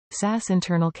SAS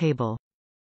internal cable.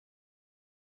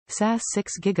 SAS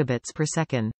 6 gigabits per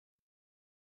second.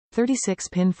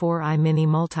 36-pin 4i Mini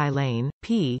MultiLane,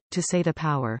 P, to SATA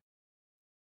power.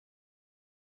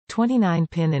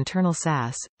 29-pin internal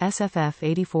SAS,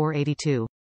 SFF8482.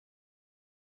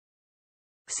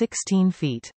 16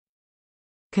 feet.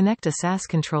 Connect a SAS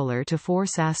controller to 4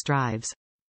 SAS drives.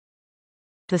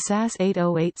 The SAS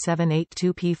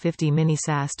 808782P50 Mini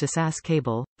SAS to SAS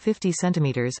cable, 50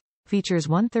 cm, features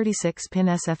one 36-pin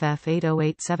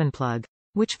SFF8087 plug,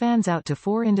 which fans out to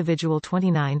 4 individual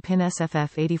 29-pin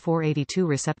SFF8482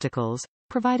 receptacles,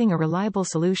 providing a reliable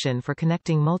solution for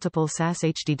connecting multiple SAS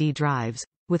HDD drives,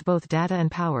 with both data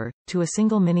and power, to a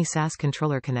single Mini SAS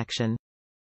controller connection.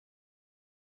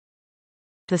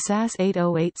 The SAS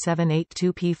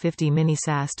 808782P50 Mini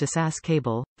SAS to SAS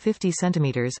cable, 50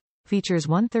 cm, features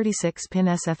one 36-pin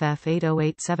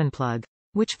SFF8087 plug,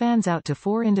 which fans out to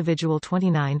 4 individual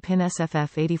 29-pin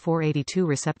SFF8482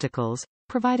 receptacles,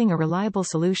 providing a reliable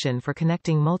solution for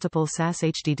connecting multiple SAS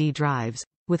HDD drives,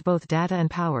 with both data and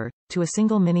power, to a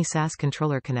single Mini SAS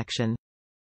controller connection.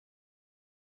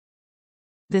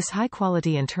 This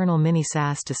high-quality internal Mini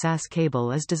SAS to SAS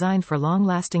cable is designed for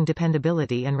long-lasting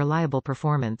dependability and reliable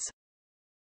performance.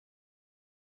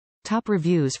 Top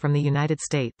reviews from the United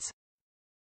States.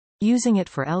 Using it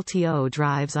for LTO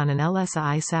drives on an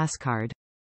LSI SAS card.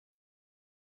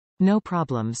 No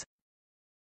problems.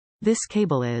 This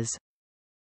cable is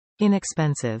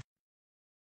inexpensive,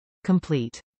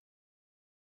 complete,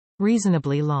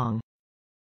 reasonably long.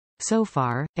 So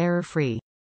far, error-free.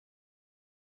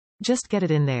 Just get it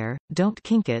in there, don't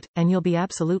kink it, and you'll be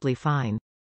absolutely fine.